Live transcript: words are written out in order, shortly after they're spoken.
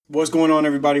What's going on,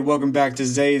 everybody? Welcome back to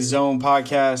Zay's Zone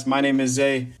Podcast. My name is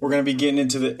Zay. We're going to be getting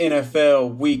into the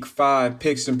NFL Week 5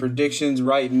 picks and predictions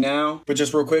right now. But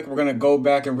just real quick, we're going to go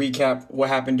back and recap what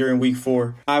happened during Week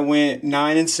 4. I went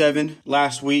 9-7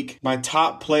 last week. My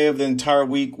top play of the entire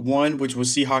week won, which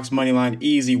was Seahawks Moneyline.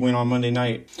 Easy win on Monday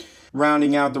night.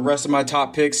 Rounding out the rest of my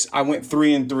top picks, I went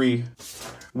 3-3.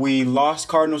 We lost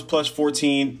Cardinals plus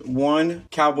 14, won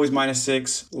Cowboys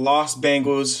 -6, lost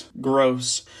Bengals,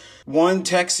 gross. Won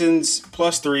Texans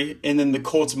plus 3, and then the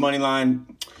Colts money line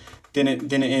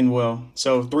didn't end well.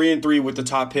 So 3-3 with the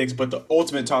top picks, but the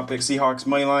ultimate top pick, Seahawks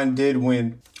money line, did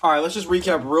win. All right, let's just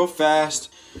recap real fast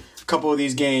a couple of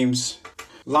these games.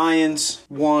 Lions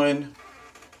won.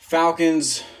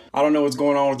 Falcons, I don't know what's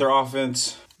going on with their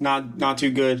offense. Not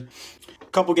too good.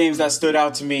 Couple games that stood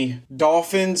out to me.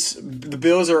 Dolphins, the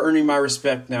Bills are earning my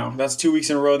respect now. That's 2 weeks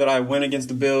in a row that I win against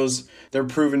the Bills. They're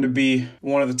proven to be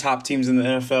one of the top teams in the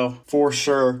NFL for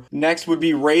sure. Next would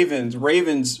be Ravens.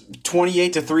 Ravens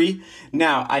 28-3.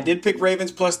 Now, I did pick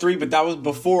Ravens plus 3, but that was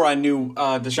before I knew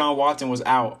Deshaun Watson was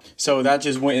out. So that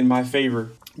just went in my favor.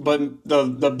 But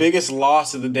the biggest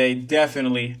loss of the day,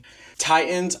 definitely.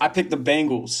 Titans, I picked the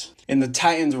Bengals. And the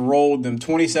Titans rolled them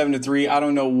 27-3. I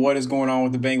don't know what is going on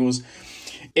with the Bengals.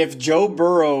 If Joe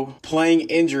Burrow playing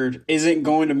injured isn't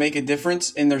going to make a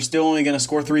difference and they're still only going to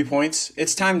score 3 points,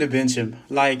 it's time to bench him.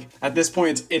 Like, at this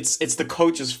point, it's the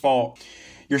coach's fault.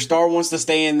 Your star wants to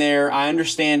stay in there. I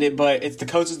understand it, but it's the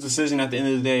coach's decision at the end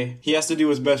of the day. He has to do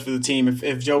what's best for the team.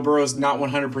 If Joe Burrow's not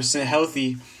 100%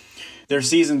 healthy, their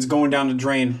season's going down the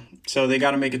drain. So they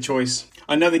got to make a choice.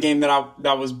 Another game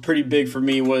that was pretty big for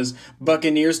me was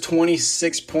Buccaneers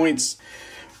 26 points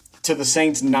to the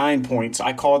Saints 9 points.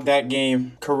 I called that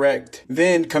game correct.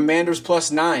 Then Commanders plus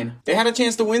 9. They had a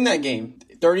chance to win that game.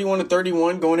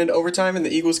 31-31 going into overtime, and the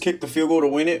Eagles kicked the field goal to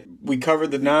win it. We covered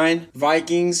the 9.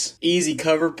 Vikings, easy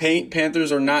cover.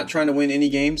 Panthers are not trying to win any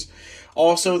games.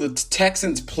 Also, the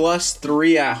Texans plus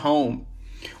 3 at home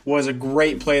was a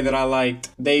great play that I liked.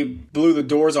 They blew the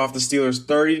doors off the Steelers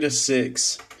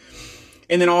 30-6.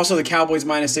 And then also the Cowboys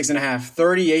 -6.5,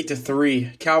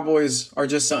 38-3. Cowboys are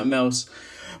just something else.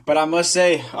 But I must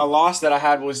say, a loss that I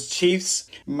had was Chiefs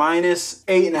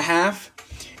 -8.5.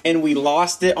 And we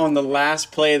lost it on the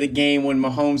last play of the game when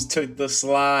Mahomes took the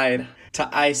slide to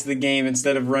ice the game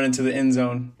instead of running to the end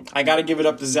zone. I got to give it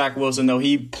up to Zach Wilson, though.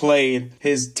 He played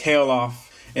his tail off.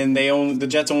 And the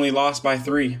Jets only lost by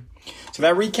 3. So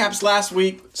that recaps last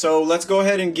week. So let's go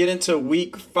ahead and get into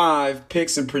Week 5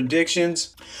 picks and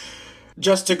predictions.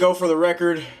 Just to go for the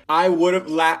record, I would have.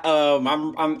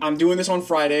 I'm doing this on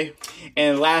Friday,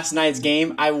 and last night's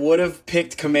game, I would have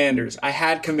picked Commanders. I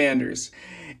had Commanders,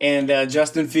 and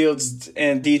Justin Fields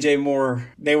and DJ Moore,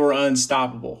 they were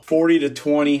unstoppable.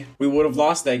 40-20, we would have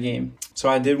lost that game. So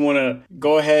I did want to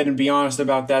go ahead and be honest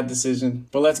about that decision.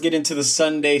 But let's get into the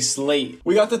Sunday slate.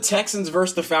 We got the Texans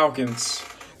versus the Falcons.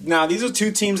 Now, these are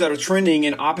two teams that are trending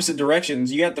in opposite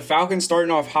directions. You got the Falcons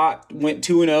starting off hot, went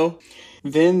 2-0.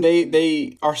 Then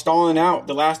they are stalling out.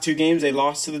 The last 2 games, they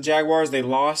lost to the Jaguars. They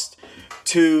lost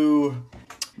to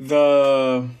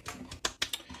the...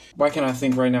 Why can't I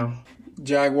think right now?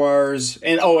 Jaguars.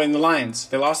 And the Lions.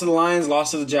 They lost to the Lions,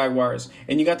 lost to the Jaguars.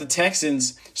 And you got the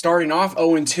Texans starting off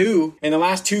 0-2. In the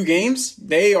last 2 games,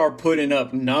 they are putting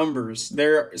up numbers.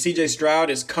 Their CJ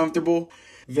Stroud is comfortable.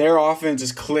 Their offense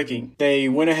is clicking. They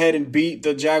went ahead and beat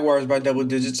the Jaguars by double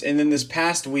digits. And then this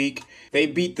past week, they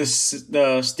beat the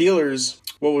Steelers.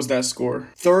 What was that score?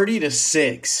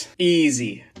 30-6.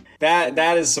 Easy.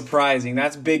 That is surprising.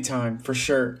 That's big time for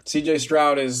sure. CJ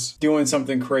Stroud is doing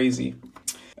something crazy.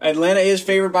 Atlanta is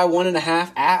favored by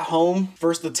 1.5 at home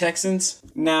versus the Texans.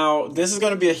 Now, this is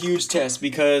going to be a huge test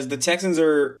because the Texans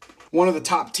are one of the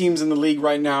top teams in the league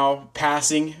right now,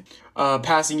 passing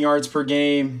yards per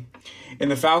game. And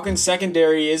the Falcons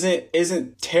secondary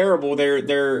isn't terrible. They're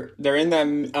in that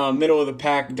middle of the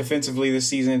pack defensively this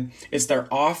season. It's their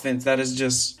offense that is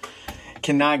just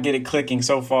cannot get it clicking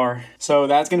so far. So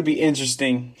that's going to be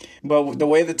interesting. But the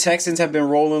way the Texans have been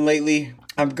rolling lately,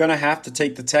 I'm going to have to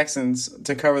take the Texans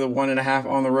to cover the 1.5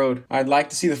 on the road. I'd like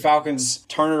to see the Falcons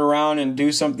turn it around and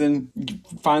do something,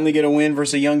 finally get a win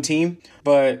versus a young team.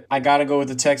 But I got to go with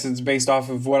the Texans based off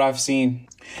of what I've seen.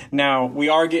 Now, we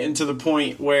are getting to the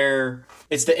point where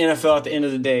it's the NFL at the end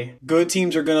of the day. Good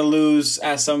teams are going to lose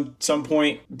at some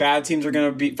point. Bad teams are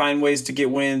going to find ways to get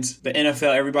wins. The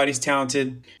NFL, everybody's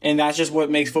talented. And that's just what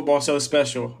makes football so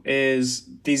special, is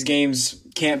these games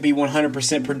can't be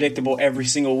 100% predictable every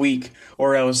single week,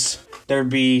 or else there'd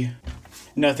be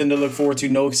nothing to look forward to,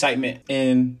 no excitement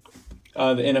in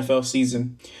the NFL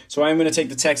season. So I'm going to take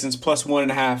the Texans plus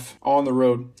 1.5 on the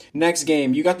road. Next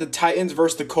game, you got the Titans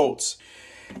versus the Colts.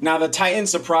 Now, the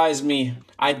Titans surprised me.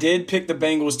 I did pick the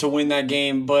Bengals to win that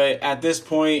game, but at this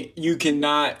point, you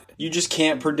just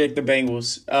can't predict the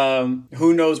Bengals.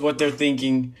 Who knows what they're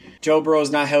thinking? Joe Burrow's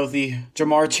not healthy.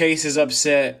 Jamar Chase is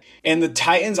upset. And the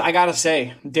Titans, I gotta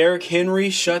say, Derrick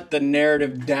Henry shut the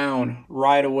narrative down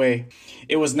right away.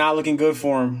 It was not looking good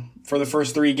for him for the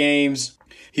first 3 games.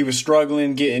 He was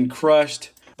struggling, getting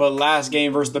crushed. But last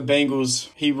game versus the Bengals,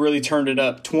 he really turned it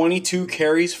up. 22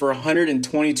 carries for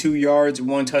 122 yards,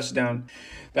 1 touchdown.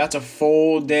 That's a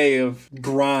full day of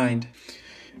grind.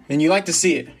 And you like to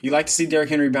see it. You like to see Derrick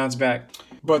Henry bounce back.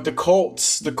 But the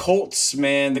Colts,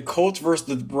 man, the Colts versus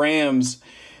the Rams,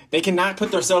 they cannot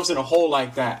put themselves in a hole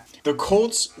like that. The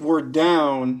Colts were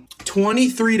down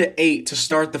 23-8 to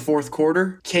start the fourth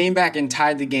quarter, came back and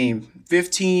tied the game.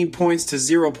 15 points to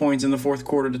 0 points in the fourth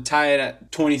quarter to tie it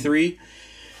at 23,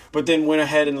 but then went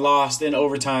ahead and lost in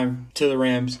overtime to the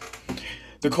Rams.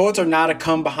 The Colts are not a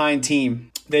come-behind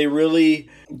team. They really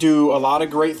do a lot of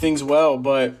great things well,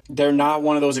 but they're not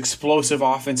one of those explosive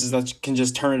offenses that can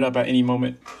just turn it up at any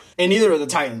moment. And neither are the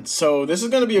Titans. So this is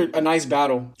going to be a nice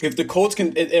battle. If the Colts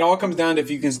can, it all comes down to if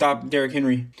you can stop Derrick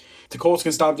Henry. If the Colts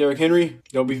can stop Derrick Henry,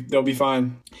 they'll be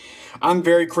fine. I'm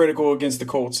very critical against the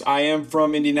Colts. I am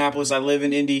from Indianapolis. I live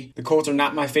in Indy. The Colts are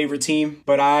not my favorite team,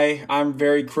 but I'm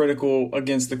very critical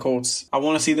against the Colts. I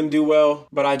want to see them do well,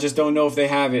 but I just don't know if they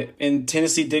have it. And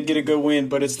Tennessee did get a good win,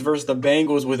 but it's versus the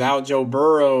Bengals without Joe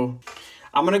Burrow.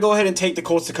 I'm going to go ahead and take the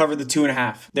Colts to cover the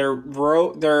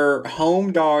 2.5. They're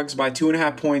home dogs by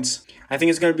 2.5 points. I think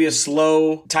it's going to be a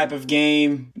slow type of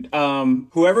game.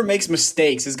 Whoever makes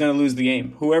mistakes is going to lose the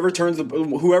game. Whoever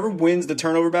wins the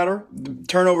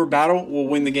turnover battle will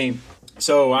win the game.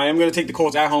 So I am going to take the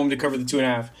Colts at home to cover the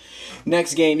 2.5.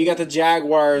 Next game, you got the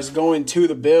Jaguars going to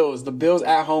the Bills. The Bills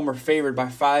at home are favored by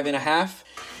 5.5.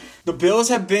 The Bills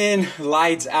have been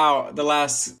lights out the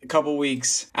last couple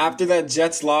weeks. After that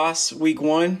Jets loss week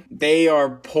 1, they are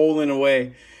pulling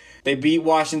away. They beat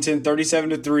Washington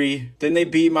 37-3. Then they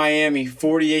beat Miami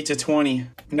 48-20.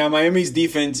 Now Miami's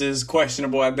defense is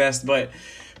questionable at best, but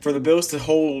for the Bills to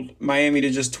hold Miami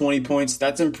to just 20 points,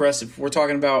 that's impressive. We're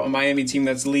talking about a Miami team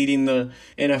that's leading the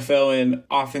NFL in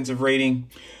offensive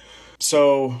rating.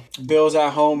 So Bills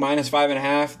at home minus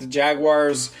 5.5. The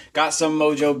Jaguars got some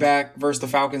mojo back versus the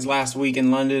Falcons last week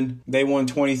in London. They won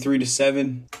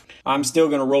 23-7. I'm still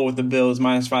gonna roll with the Bills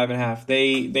minus 5.5.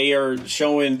 They are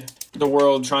showing the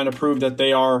world, trying to prove that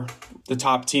they are the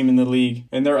top team in the league,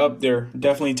 and they're up there,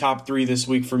 definitely top 3 this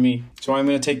week for me. So I'm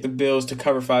gonna take the Bills to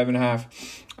cover 5.5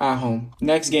 at home.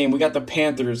 Next game, we got the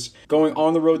Panthers going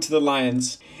on the road to the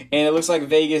Lions. And it looks like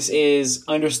Vegas is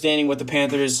understanding what the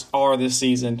Panthers are this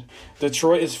season.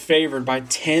 Detroit is favored by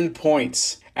 10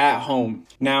 points at home.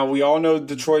 Now, we all know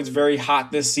Detroit's very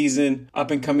hot this season,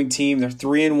 up-and-coming team. They're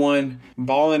 3-1,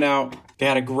 balling out. They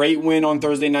had a great win on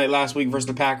Thursday night last week versus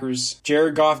the Packers.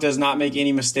 Jared Goff does not make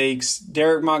any mistakes.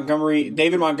 David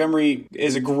Montgomery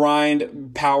is a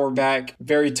grind power back,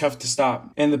 very tough to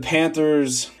stop. And the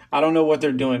Panthers, I don't know what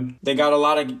they're doing. They got a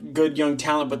lot of good young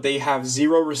talent, but they have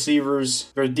 0 receivers.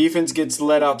 Their defense gets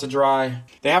let out to dry.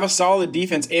 They have a solid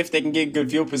defense if they can get good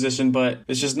field position, but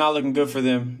it's just not looking good for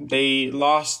them. They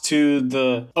lost to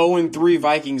the 0-3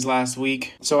 Vikings last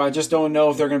week, so I just don't know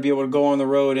if they're going to be able to go on the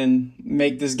road and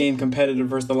make this game competitive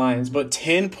versus the Lions. But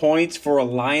 10 points for a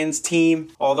Lions team,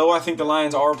 although I think the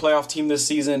Lions are a playoff team this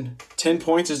season, 10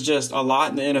 points is just a lot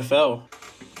in the NFL.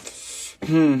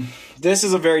 This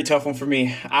is a very tough one for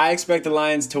me. I expect the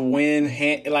Lions to win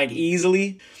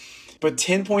easily, but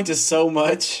 10 points is so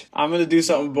much. I'm going to do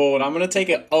something bold. I'm going to take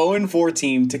an 0-4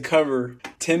 team to cover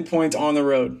 10 points on the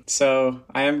road. So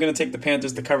I am going to take the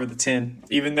Panthers to cover the 10,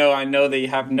 even though I know they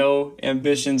have no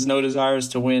ambitions, no desires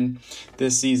to win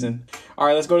this season. All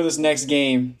right, let's go to this next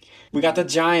game. We got the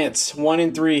Giants,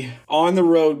 1-3, on the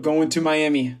road going to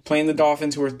Miami, playing the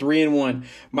Dolphins, who are 3-1.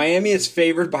 Miami is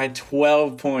favored by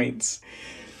 12 points.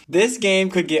 This game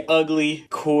could get ugly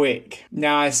quick.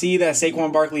 Now, I see that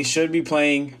Saquon Barkley should be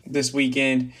playing this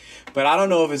weekend, but I don't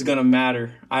know if it's going to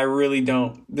matter. I really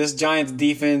don't. This Giants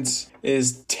defense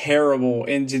is terrible,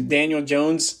 and Daniel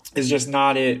Jones is just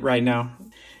not it right now.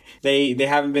 They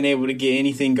haven't been able to get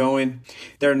anything going.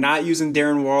 They're not using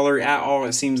Darren Waller at all,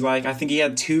 it seems like. I think he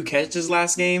had 2 catches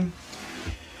last game.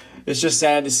 It's just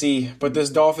sad to see. But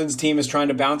this Dolphins team is trying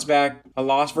to bounce back. A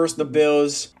loss versus the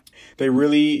Bills. They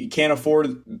really can't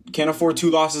afford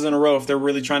 2 losses in a row if they're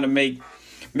really trying to make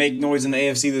noise in the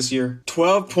AFC this year.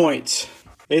 12 points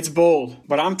It's bold,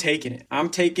 but I'm taking it. I'm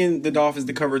taking the Dolphins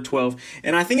to cover 12,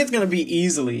 and I think it's going to be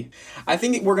easily. I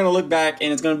think we're going to look back,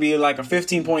 and it's going to be like a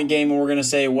 15-point game, and we're going to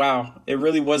say, wow, it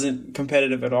really wasn't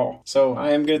competitive at all. So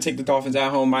I am going to take the Dolphins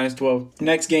at home minus 12.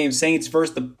 Next game, Saints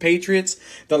versus the Patriots.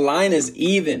 The line is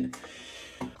even.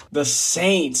 The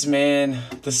Saints, man.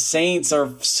 The Saints are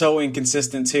so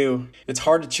inconsistent, too. It's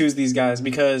hard to choose these guys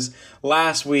because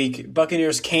last week,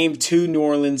 Buccaneers came to New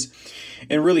Orleans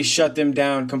and really shut them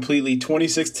down completely,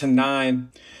 26-9.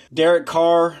 Derek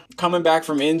Carr, coming back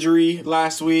from injury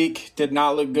last week, did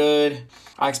not look good.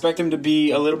 I expect him to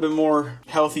be a little bit more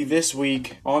healthy this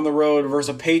week on the road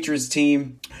versus a Patriots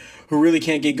team who really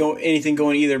can't get anything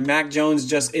going either. Mac Jones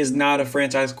just is not a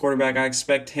franchise quarterback. I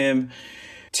expect him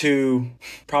to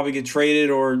probably get traded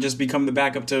or just become the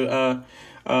backup to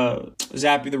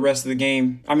Zappy the rest of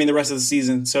the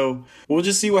season. So we'll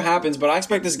just see what happens. But I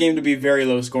expect this game to be very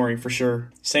low scoring for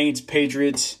sure. Saints,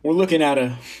 Patriots, we're looking at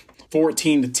a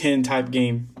 14-10 type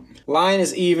game. Line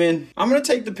is even. I'm going to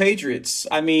take the Patriots.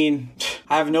 I mean,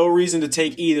 I have no reason to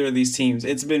take either of these teams.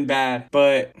 It's been bad.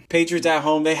 But Patriots at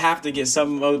home, they have to get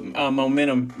some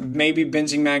momentum. Maybe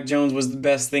benching Mac Jones was the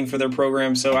best thing for their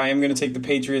program. So I am going to take the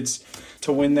Patriots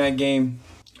to win that game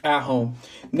at home.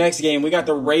 Next game, we got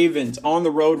the Ravens on the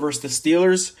road versus the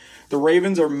Steelers. The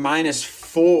Ravens are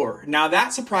 -4. Now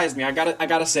that surprised me. I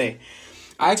gotta say,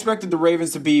 I expected the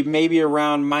Ravens to be maybe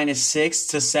around -6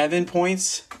 to 7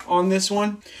 points on this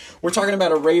one. We're talking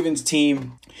about a Ravens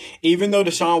team. Even though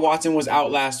Deshaun Watson was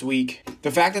out last week, the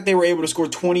fact that they were able to score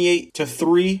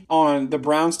 28-3 on the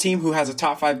Browns team, who has a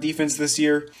top 5 defense this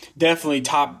year, definitely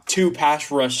top 2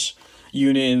 pass rush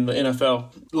unit in the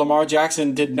NFL. Lamar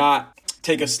Jackson did not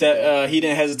take a step. He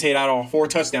didn't hesitate at all. 4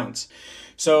 touchdowns.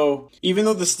 So even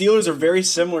though the Steelers are very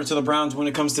similar to the Browns when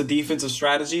it comes to defensive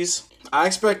strategies, I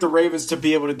expect the Ravens to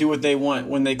be able to do what they want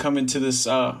when they come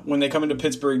into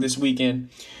Pittsburgh this weekend.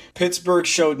 Pittsburgh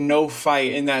showed no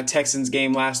fight in that Texans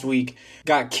game last week.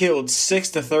 Got killed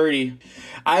 6-30.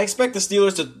 I expect the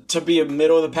Steelers to be a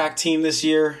middle of the pack team this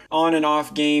year, on and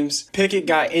off games. Pickett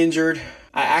got injured.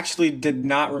 I actually did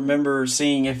not remember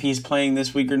seeing if he's playing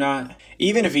this week or not.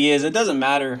 Even if he is, it doesn't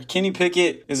matter. Kenny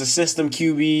Pickett is a system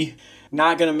QB,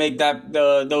 not going to make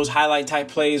those highlight type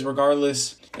plays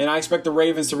regardless. And I expect the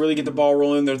Ravens to really get the ball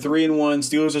rolling. They're 3-1.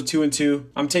 Steelers are 2-2.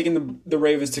 I'm taking the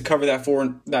Ravens to cover that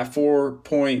 4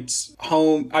 points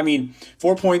home.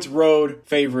 4 points road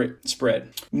favorite spread.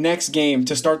 Next game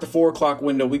to start the 4 o'clock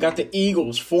window, we got the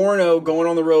Eagles 4-0 going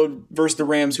on the road versus the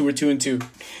Rams, who are 2-2.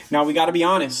 Now we got to be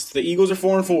honest. The Eagles are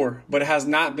 4-4, but it has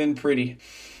not been pretty.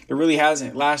 It really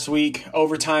hasn't. Last week,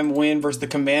 overtime win versus the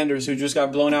Commanders, who just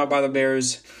got blown out by the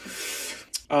Bears.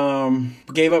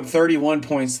 Gave up 31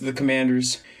 points to the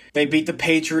Commanders. They beat the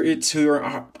Patriots, who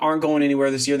aren't going anywhere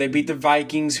this year. They beat the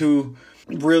Vikings, who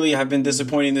really have been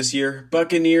disappointing this year.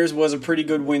 Buccaneers was a pretty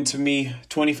good win to me,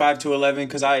 25-11,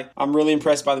 because I'm really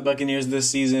impressed by the Buccaneers this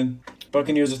season.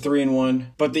 Buccaneers are 3-1.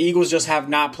 But the Eagles just have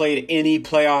not played any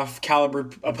playoff caliber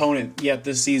opponent yet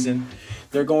this season.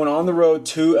 They're going on the road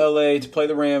to LA to play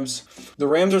the Rams. The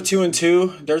Rams are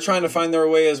 2-2. They're trying to find their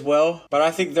way as well. But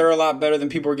I think they're a lot better than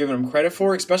people are giving them credit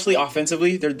for, especially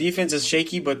offensively. Their defense is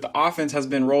shaky, but the offense has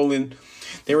been rolling.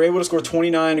 They were able to score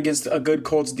 29 against a good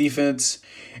Colts defense.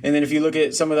 And then if you look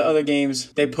at some of the other games,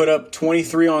 they put up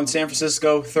 23 on San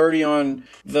Francisco, 30 on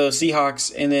the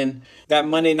Seahawks. And then that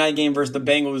Monday night game versus the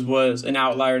Bengals was an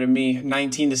outlier to me,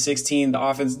 19-16. The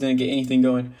offense didn't get anything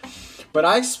going. But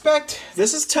I expect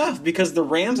this is tough because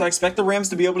I expect the Rams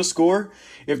to be able to score.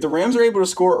 If the Rams are able to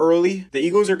score early, the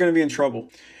Eagles are going to be in trouble.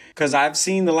 Because I've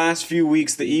seen the last few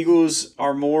weeks, the Eagles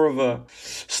are more of a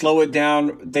slow it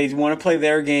down. They want to play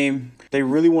their game. They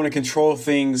really want to control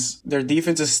things. Their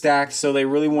defense is stacked, so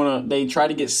they try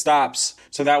to get stops.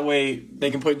 So that way they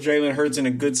can put Jalen Hurts in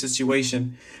a good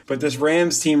situation. But this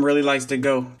Rams team really likes to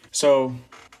go. So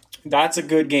that's a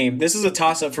good game. This is a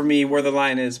toss-up for me where the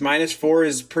line is. -4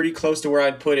 is pretty close to where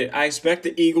I'd put it. I expect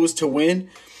the Eagles to win,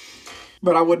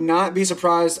 but I would not be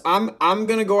surprised. I'm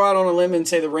going to go out on a limb and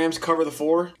say the Rams cover the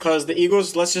 4 because the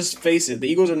Eagles, let's just face it,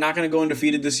 the Eagles are not going to go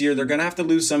undefeated this year. They're going to have to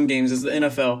lose some games. It's the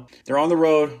NFL. They're on the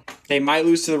road. They might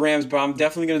lose to the Rams, but I'm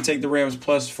definitely going to take the Rams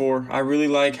 +4. I really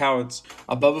like how it's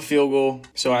above a field goal,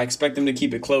 so I expect them to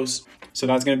keep it close. So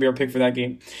that's going to be our pick for that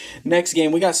game. Next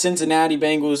game, we got Cincinnati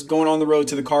Bengals going on the road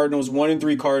to the Cardinals,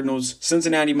 1-3 Cardinals,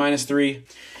 Cincinnati -3.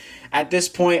 At this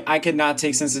point, I could not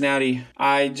take Cincinnati.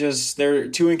 They're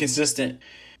too inconsistent.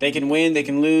 They can win, they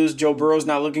can lose. Joe Burrow's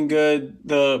not looking good.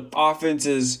 The offense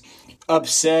is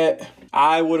upset.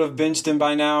 I would have benched him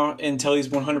by now until he's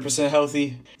 100%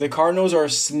 healthy. The Cardinals are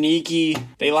sneaky.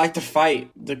 They like to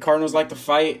fight. The Cardinals like to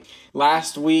fight.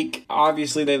 Last week,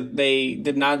 obviously, they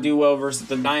did not do well versus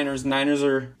the Niners. Niners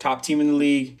are top team in the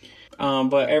league.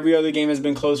 But every other game has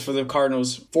been close for the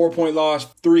Cardinals. 4-point loss,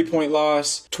 3-point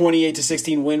loss,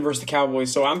 28-16 win versus the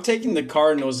Cowboys. So I'm taking the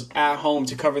Cardinals at home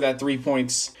to cover that 3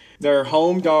 points. They're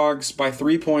home dogs by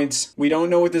 3 points. We don't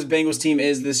know what this Bengals team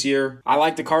is this year. I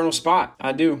like the Cardinals spot.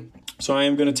 I do. So I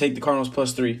am going to take the Cardinals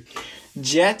 +3.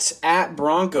 Jets at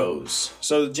Broncos.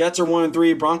 So the Jets are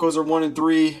 1-3, Broncos are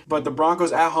 1-3, but the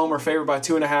Broncos at home are favored by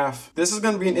 2.5. This is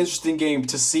going to be an interesting game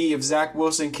to see if Zach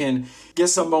Wilson can get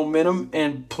some momentum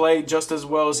and play just as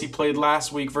well as he played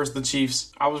last week versus the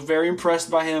Chiefs. I was very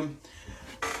impressed by him.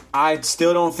 I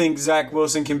still don't think Zach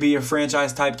Wilson can be a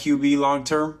franchise-type QB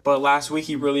long-term, but last week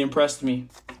he really impressed me.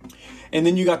 And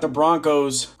then you got the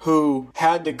Broncos, who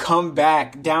had to come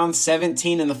back down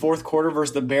 17 in the fourth quarter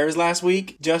versus the Bears last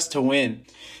week just to win.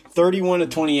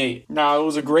 31-28. Now, it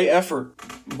was a great effort.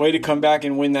 Way to come back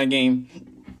and win that game.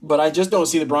 But I just don't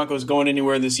see the Broncos going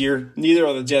anywhere this year. Neither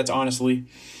are the Jets, honestly.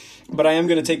 But I am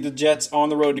going to take the Jets on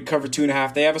the road to cover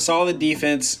 2.5. They have a solid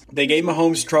defense. They gave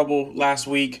Mahomes trouble last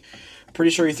week.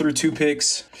 Pretty sure he threw 2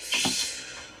 picks.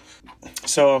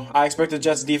 So I expect the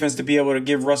Jets defense to be able to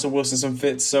give Russell Wilson some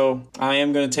fits. So I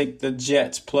am going to take the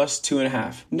Jets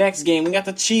 +2.5. Next game, we got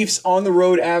the Chiefs on the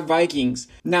road at Vikings.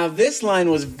 Now this line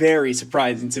was very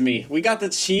surprising to me. We got the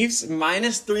Chiefs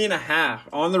 -3.5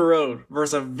 on the road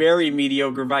versus a very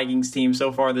mediocre Vikings team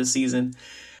so far this season.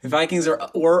 The Vikings were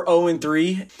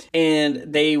 0-3,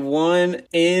 and they won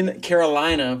in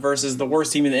Carolina versus the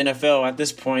worst team in the NFL at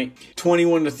this point,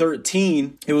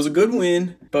 21-13. It was a good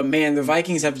win, but man, the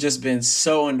Vikings have just been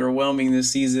so underwhelming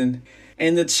this season.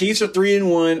 And the Chiefs are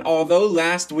 3-1, although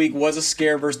last week was a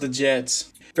scare versus the Jets.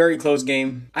 Very close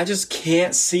game. I just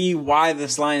can't see why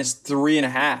this line is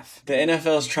 3.5. The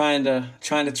NFL is trying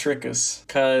to trick us,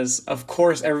 because of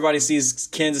course everybody sees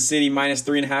Kansas City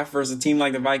 -3.5 versus a team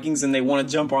like the Vikings, and they want to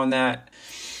jump on that.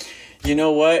 You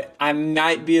know what? I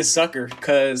might be a sucker,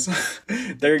 because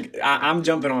I'm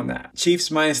jumping on that. Chiefs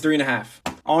 -3.5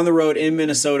 on the road in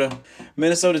Minnesota.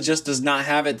 Minnesota just does not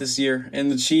have it this year, and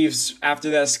the Chiefs, after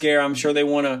that scare, I'm sure they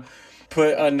want to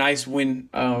put a nice win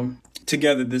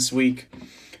together this week.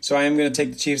 So I am going to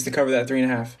take the Chiefs to cover that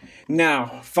 3.5.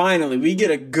 Now, finally, we get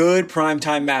a good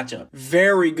primetime matchup.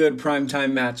 Very good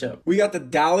primetime matchup. We got the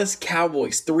Dallas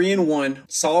Cowboys, 3-1,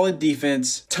 solid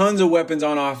defense, tons of weapons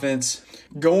on offense,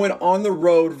 going on the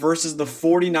road versus the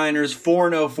 49ers,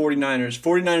 4-0 49ers.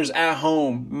 49ers at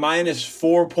home,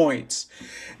 -4 points.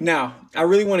 Now, I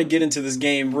really want to get into this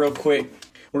game real quick.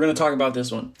 We're going to talk about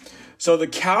this one. So the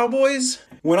Cowboys,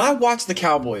 when I watch the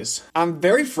Cowboys, I'm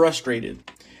very frustrated.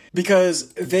 Because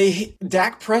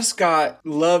Dak Prescott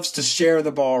loves to share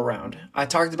the ball around. I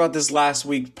talked about this last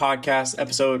week podcast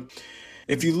episode.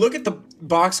 If you look at the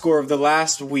box score of the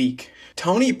last week,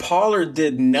 Tony Pollard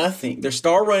did nothing. Their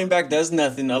star running back does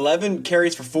nothing. 11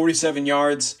 carries for 47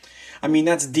 yards. I mean,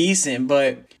 that's decent,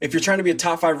 but if you're trying to be a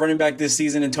top 5 running back this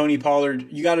season and Tony Pollard,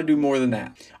 you got to do more than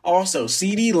that. Also,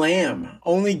 CeeDee Lamb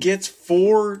only gets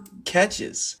 4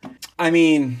 catches. I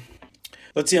mean,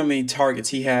 let's see how many targets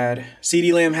he had.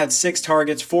 CeeDee Lamb had 6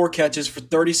 targets, 4 catches for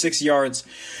 36 yards.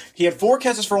 He had 4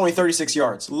 catches for only 36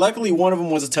 yards. Luckily, one of them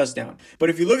was a touchdown. But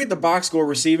if you look at the box score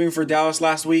receiving for Dallas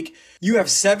last week, you have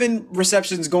 7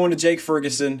 receptions going to Jake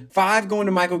Ferguson, 5 going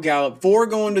to Michael Gallup, 4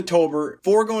 going to Tolbert,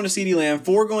 4 going to CeeDee Lamb,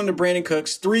 4 going to Brandon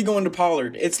Cooks, 3 going to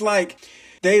Pollard. It's like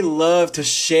they love to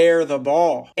share the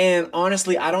ball. And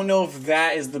honestly, I don't know if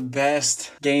that is the best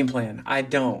game plan. I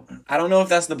don't know if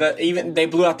that's the best. Even they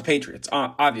blew out the Patriots,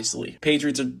 obviously.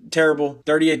 Patriots are terrible,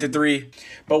 38-3.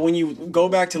 But when you go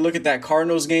back to look at that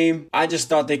Cardinals game, I just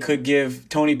thought they could give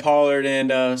Tony Pollard and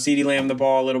CeeDee Lamb the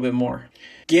ball a little bit more.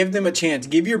 Give them a chance.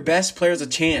 Give your best players a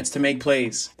chance to make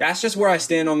plays. That's just where I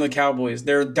stand on the Cowboys.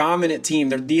 They're a dominant team.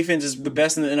 Their defense is the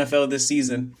best in the NFL this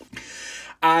season.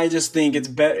 I just think it's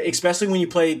better, especially when you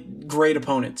play great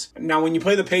opponents. Now, when you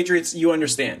play the Patriots, you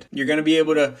understand. You're going to be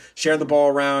able to share the ball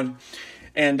around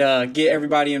and get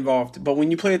everybody involved. But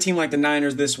when you play a team like the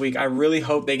Niners this week, I really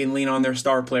hope they can lean on their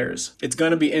star players. It's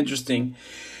going to be interesting.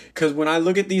 Because when I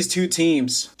look at these two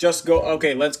teams, let's go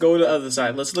to the other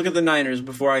side. Let's look at the Niners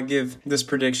before I give this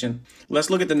prediction.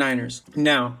 Let's look at the Niners.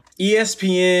 Now,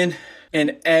 ESPN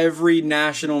and every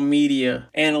national media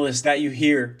analyst that you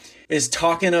hear is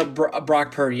talking up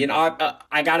Brock Purdy, and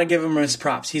I gotta give him his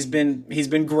props. He's been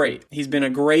great. He's been a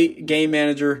great game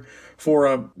manager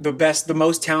for the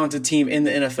most talented team in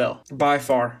the NFL by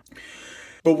far.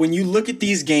 But when you look at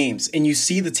these games and you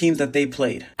see the teams that they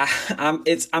played,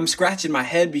 I'm scratching my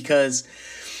head because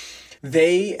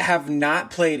They have not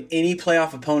played any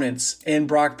playoff opponents in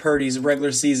Brock Purdy's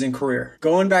regular season career.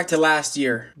 Going back to last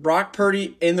year, Brock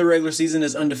Purdy in the regular season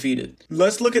is undefeated.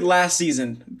 Let's look at last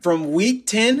season. From week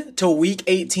 10 to week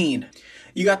 18.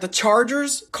 You got the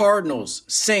Chargers, Cardinals,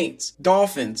 Saints,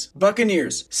 Dolphins,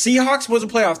 Buccaneers. Seahawks was a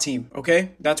playoff team,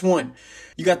 okay? That's one.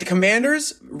 You got the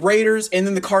Commanders, Raiders, and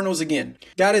then the Cardinals again.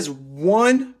 That is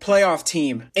one playoff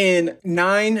team in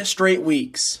 9 straight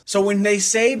weeks. So when they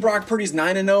say Brock Purdy's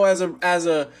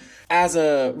 9-0 as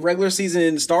a regular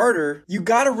season starter, you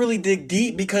got to really dig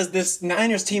deep because this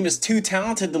Niners team is too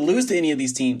talented to lose to any of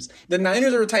these teams. The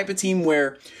Niners are a type of team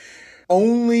where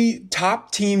only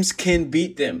top teams can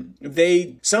beat them.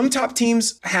 Some top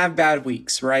teams have bad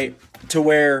weeks, right? To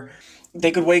where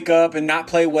they could wake up and not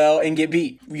play well and get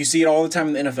beat. You see it all the time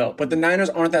in the NFL. But the Niners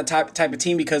aren't that type of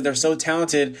team because they're so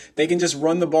talented. They can just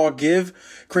run the ball, give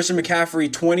Christian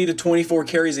McCaffrey 20 to 24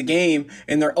 carries a game,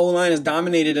 and their O-line is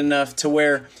dominated enough to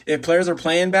where if players are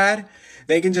playing bad,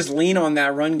 they can just lean on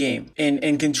that run game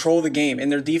and control the game.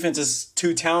 And their defense is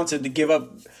too talented to give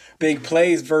up big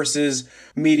plays versus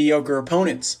mediocre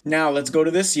opponents. Now, let's go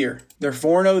to this year. They're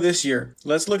 4-0 this year.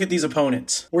 Let's look at these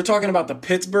opponents. We're talking about the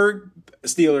Pittsburgh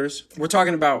Steelers. We're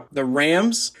talking about the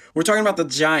Rams. We're talking about the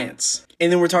Giants.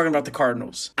 And then we're talking about the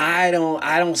Cardinals. I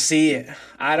don't see it.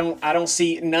 I don't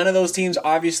see none of those teams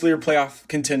obviously are playoff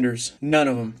contenders. None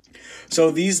of them. So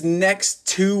these next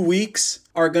 2 weeks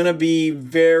are going to be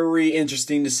very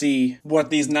interesting to see what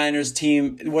this Niners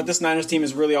team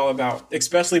is really all about,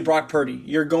 especially Brock Purdy.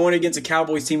 You're going against a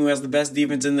Cowboys team who has the best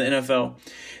defense in the NFL.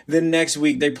 Then next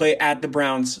week, they play at the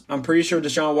Browns. I'm pretty sure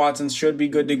Deshaun Watson should be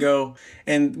good to go.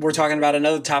 And we're talking about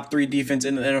another top 3 defense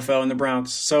in the NFL in the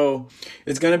Browns. So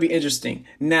it's going to be interesting.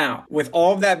 Now, with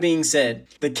all of that being said,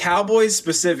 the Cowboys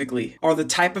specifically are the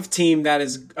type of team that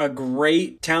is a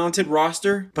great, talented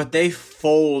roster, but they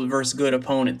fold versus good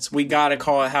opponents. We got to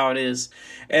call it how it is.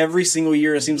 Every single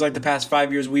year, it seems like the past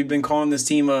 5 years, we've been calling this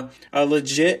team a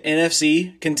legit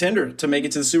NFC contender to make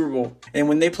it to the Super Bowl. And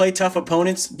when they play tough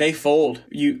opponents, they fold.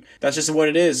 That's just what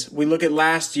it is. We look at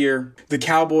last year, the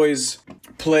Cowboys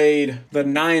played the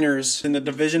Niners in the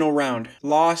divisional round,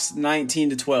 lost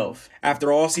 19-12.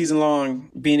 After all season long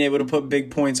being able to put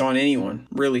big points on anyone,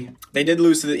 really. They did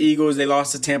lose to the Eagles. They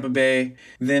lost to Tampa Bay,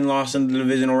 then lost in the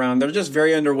divisional round. They're just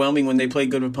very underwhelming when they play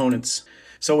good opponents.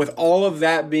 So with all of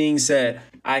that being said,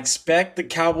 I expect the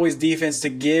Cowboys defense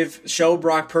to show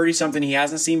Brock Purdy something he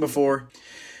hasn't seen before.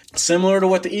 Similar to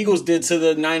what the Eagles did to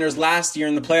the Niners last year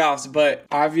in the playoffs. But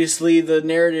obviously the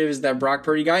narrative is that Brock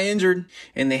Purdy got injured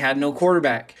and they had no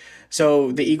quarterback.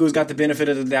 So the Eagles got the benefit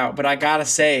of the doubt. But I got to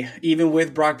say, even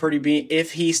with Brock Purdy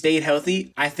if he stayed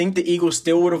healthy, I think the Eagles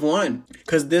still would have won.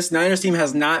 Because this Niners team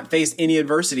has not faced any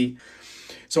adversity.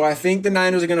 So I think the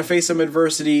Niners are going to face some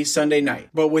adversity Sunday night.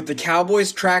 But with the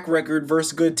Cowboys' track record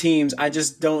versus good teams, I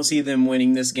just don't see them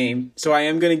winning this game. So I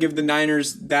am going to give the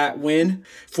Niners that win.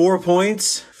 4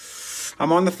 points.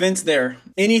 I'm on the fence there.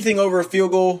 Anything over a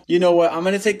field goal, you know what? I'm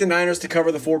going to take the Niners to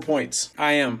cover the 4 points.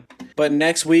 I am. But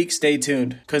next week, stay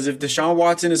tuned. Because if Deshaun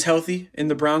Watson is healthy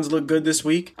and the Browns look good this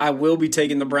week, I will be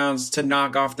taking the Browns to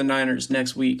knock off the Niners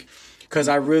next week. Because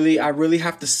I really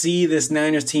have to see this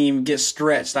Niners team get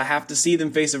stretched. I have to see them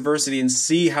face adversity and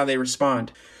see how they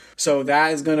respond. So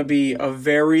that is going to be a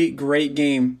very great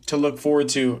game to look forward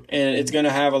to. And it's going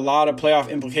to have a lot of playoff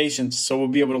implications. So we'll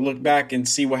be able to look back and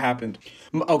see what happened.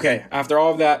 Okay, after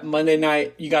all of that, Monday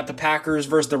night, you got the Packers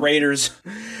versus the Raiders.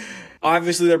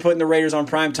 Obviously, they're putting the Raiders on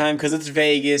prime time because it's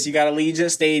Vegas. You got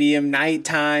Allegiant Stadium,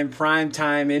 nighttime, prime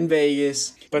time in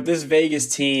Vegas. But this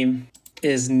Vegas team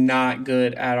is not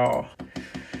good at all.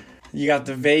 You got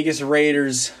the Vegas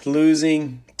Raiders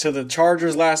losing to the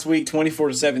Chargers last week,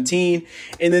 24-17.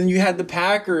 And then you had the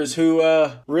Packers who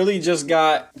really just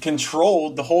got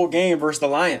controlled the whole game versus the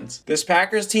Lions. This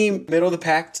Packers team, middle of the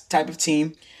pack type of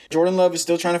team. Jordan Love is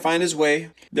still trying to find his way.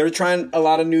 They're trying a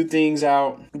lot of new things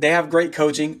out. They have great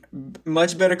coaching,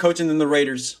 much better coaching than the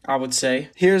Raiders, I would say.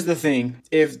 Here's the thing.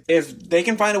 If they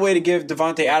can find a way to give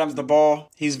Devontae Adams the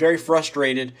ball, he's very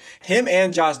frustrated. Him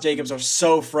and Josh Jacobs are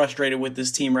so frustrated with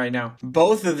this team right now.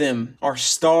 Both of them are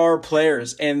star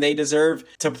players, and they deserve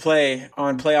to play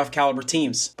on playoff caliber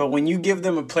teams. But when you give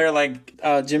them a player like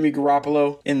Jimmy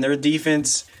Garoppolo and their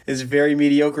defense is very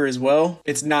mediocre as well,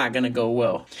 it's not going to go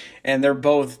well. And they're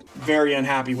both very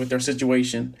unhappy with their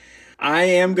situation. I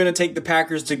am going to take the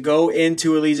Packers to go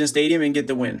into Allegiant Stadium and get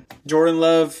the win. Jordan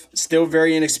Love, still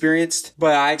very inexperienced,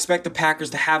 but I expect the Packers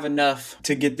to have enough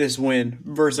to get this win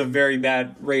versus a very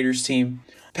bad Raiders team.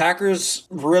 Packers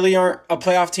really aren't a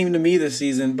playoff team to me this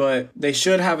season, but they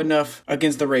should have enough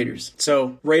against the Raiders.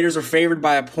 So Raiders are favored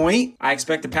by a point. I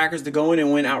expect the Packers to go in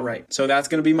and win outright. So that's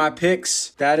going to be my picks.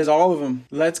 That is all of them.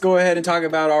 Let's go ahead and talk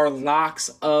about our locks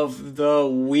of the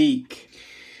week.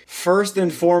 First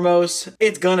and foremost,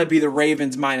 it's going to be the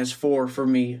Ravens -4 for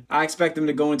me. I expect them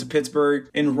to go into Pittsburgh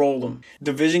and roll them.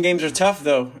 Division games are tough,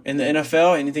 though. In the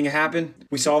NFL, anything can happen.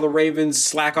 We saw the Ravens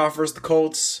slack off versus the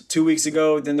Colts 2 weeks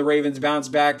ago. Then the Ravens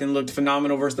bounced back and looked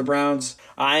phenomenal versus the Browns.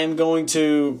 I am going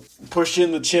to push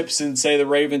in the chips and say the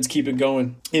Ravens keep it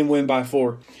going and win by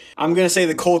 4. I'm going to say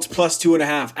the Colts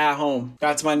 +2.5 at home.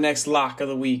 That's my next lock of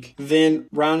the week. Then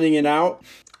rounding it out,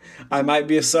 I might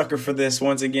be a sucker for this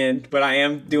once again, but I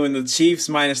am doing the Chiefs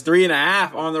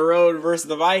 -3.5 on the road versus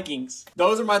the Vikings.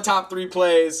 Those are my top 3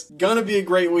 plays. Gonna be a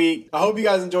great week. I hope you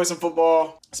guys enjoy some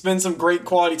football. Spend some great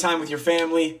quality time with your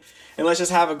family. And let's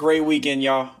just have a great weekend,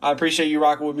 y'all. I appreciate you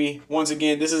rocking with me. Once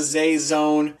again, this is Zay's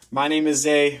Zone. My name is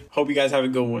Zay. Hope you guys have a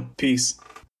good one. Peace.